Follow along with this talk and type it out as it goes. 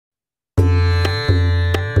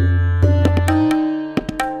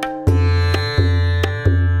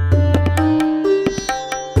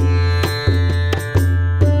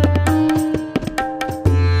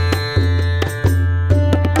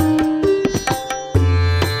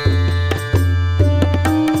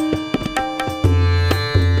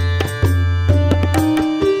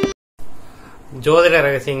ஜோதிட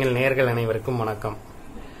ரகசியங்கள் நேயர்கள் அனைவருக்கும் வணக்கம்.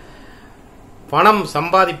 பணம்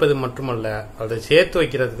சம்பாதிப்பது மட்டுமல்ல, அதை சேர்த்து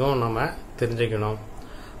வைக்கிறதுக்கும் நாம தெரிஞ்சுக்கணும்.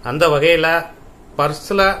 அந்த வகையில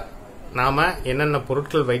பர்ஸ்ல நாம என்னென்ன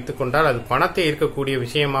பொருட்கள் வைத்துக் கொண்டால் அது பணத்தை ஈர்க்கக்கூடிய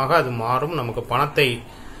விஷயமாக அது மாறும், நமக்கு பணத்தை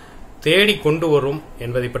தேடி கொண்டு வரும்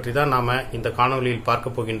என்பதை பற்றி தான் நாம இந்த காணொலியில்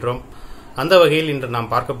பார்க்க போகின்றோம். அந்த வகையில் இன்று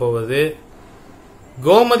நாம் பார்க்க போவது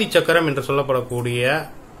கோமதி சக்கரம் என்று சொல்லப்படக்கூடிய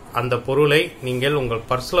அந்த பொருளை நீங்கள் உங்கள்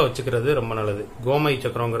பர்ஸ்ல வச்சுக்கிறது ரொம்ப நல்லது. கோமதி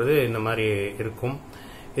சக்கரங்கிறது இந்த மாதிரி இருக்கும்.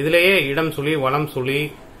 இதுலயே இடம் சுழி வலம் சுழி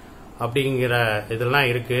அப்படிங்கிற இதெல்லாம்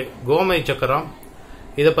இருக்கு. கோமதி சக்கரம்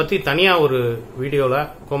இதை பத்தி தனியா ஒரு வீடியோல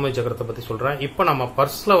கோமதி சக்கரத்தை பத்தி சொல்றேன். இப்ப நம்ம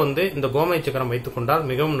பர்ஸ்ல இந்த கோமதி சக்கரம் வைத்துக் கொண்டால்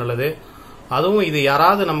மிகவும் நல்லது. அதுவும் இது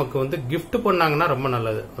யாராவது நமக்கு கிஃப்ட் பண்ணாங்கன்னா ரொம்ப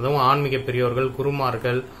நல்லது. அதுவும் ஆன்மீக பெரியோர்கள்,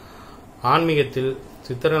 குருமார்கள், ஆன்மீகத்தில்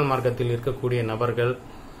சித்தர்கள் மார்க்கத்தில் இருக்கக்கூடிய நபர்கள்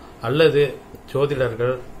அல்லது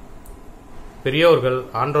ஜோதிடர்கள், பெரியோர்கள்,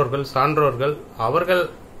 ஆன்றோர்கள், சான்றோர்கள், அவர்கள்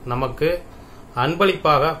நமக்கு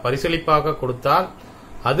அன்பளிப்பாக பரிசளிப்பாக கொடுத்தால்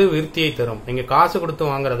அது விருத்தியை தரும். நீங்க காசு கொடுத்து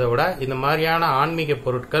வாங்குறதை விட இந்த மாதிரியான ஆன்மீக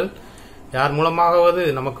பொருட்கள் யார் மூலமாகவது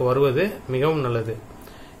நமக்கு வருவது மிகவும் நல்லது.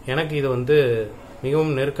 எனக்கு இது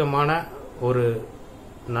மிகவும் நெருக்கமான ஒரு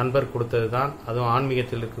நண்பர் கொடுத்ததுதான். அதுவும்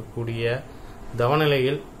ஆன்மீகத்தில் இருக்கக்கூடிய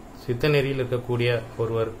தவநிலையில் சித்த நெறியில் இருக்கக்கூடிய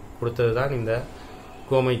ஒருவர் கொடுத்ததுதான் இந்த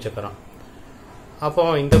கோமதி சக்கரம். அப்போ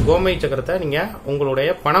இந்த கோமதி சக்கரத்தை நீங்க உங்களுடைய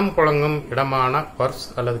பணம் புழங்கும் இடமான பர்ஸ்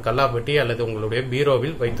அல்லது கல்லாப்பெட்டி அல்லது உங்களுடைய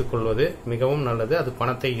பீரோவில் வைத்துக் கொள்வது மிகவும் நல்லது. அது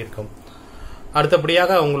பணத்தை ஈர்க்கும்.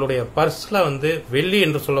 அடுத்தபடியாக உங்களுடைய பர்ஸ்ல வெள்ளி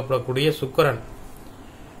என்று சொல்லப்படக்கூடிய சுக்கிரன்,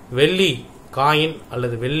 வெள்ளி காயின்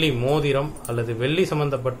அல்லது வெள்ளி மோதிரம் அல்லது வெள்ளி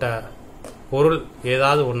சம்பந்தப்பட்ட பொருள்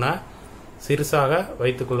ஏதாவது ஒன்றை சிறுசாக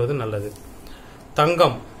வைத்துக் கொள்வது நல்லது.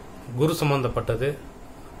 தங்கம், குரு சம்பந்தப்பட்டது,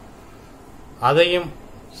 அதையும்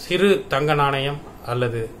சிறு தங்க நாணயம்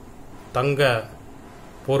அல்லது தங்க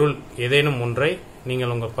பொருள் ஏதேனும் ஒன்றை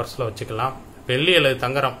நீங்கள் உங்கள் பர்ஸ்ல வச்சுக்கலாம். வெள்ளி அல்லது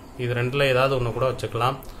தங்கரம் இது ரெண்டுல ஏதாவது ஒன்று கூட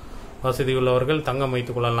வச்சுக்கலாம். வசதி உள்ளவர்கள் தங்கம்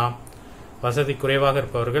வைத்துக் கொள்ளலாம். வசதி குறைவாக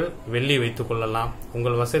இருப்பவர்கள் வெள்ளி வைத்துக் கொள்ளலாம்.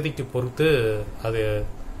 உங்கள் வசதிக்கு பொறுத்து அது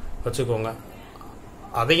வச்சுக்கோங்க.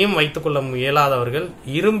 அதையும் வைத்துக் கொள்ள இயலாதவர்கள்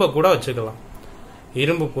இரும்பை கூட வச்சுக்கலாம்.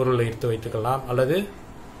 இரும்பு பொருளை எடுத்து வைத்துக்கலாம். அல்லது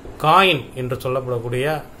காயின் என்று சொல்லப்படக்கூடிய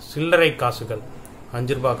சில்லறை காசுகள்,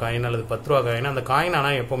 5 ரூபாய் காயின் அல்லது 10 ரூபாய் காயின், அந்த காயின்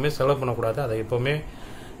ஆனால் எப்பவுமே செலவு பண்ணக்கூடாது. அதை எப்பவுமே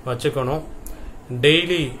வச்சுக்கணும்.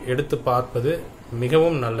 டெய்லி எடுத்து பார்ப்பது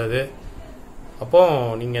மிகவும் நல்லது. அப்போ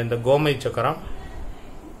நீங்க இந்த கோமதி சக்கரம்,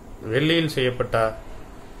 வெள்ளியில் செய்யப்பட்ட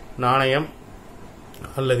நாணயம்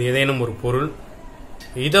அல்லது ஏதேனும் ஒரு பொருள்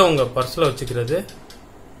இதை உங்க பர்ஸ்ல வச்சுக்கிறது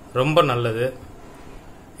ரொம்ப நல்லது.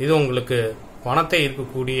 இது உங்களுக்கு பணத்தை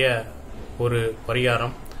இருக்கக்கூடிய ஒரு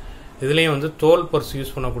பரிகாரம். இதுலயும் தோல் பர்ஸ்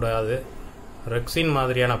யூஸ் பண்ணக்கூடாது. ரெக்ஸின்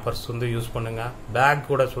மாதிரியான பர்ஸ் யூஸ் பண்ணுங்க. பேக்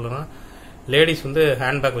கூட சொல்லணும். லேடிஸ்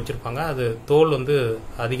ஹேண்ட்பேக் வச்சிருப்பாங்க. அது தோல்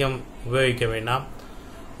அதிகம் உபயோகிக்க வேண்டாம்.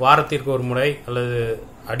 வாரத்திற்கு ஒரு முறை அல்லது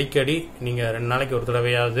அடிக்கடி நீங்க 2 நாளைக்கு ஒரு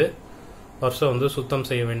தடவையாவது பர்ஸை சுத்தம்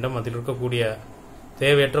செய்ய வேண்டும். அதில் இருக்கக்கூடிய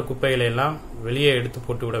தேவையற்ற குப்பைகளை எல்லாம் வெளியே எடுத்து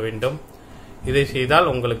போட்டு விட வேண்டும். இதை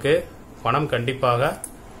செய்தால் உங்களுக்கு பணம் கண்டிப்பாக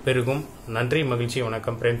பெருகும். நன்றி, மகிழ்ச்சி,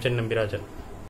 வணக்கம். பிரேம்சந்த் நம்பிராஜன்.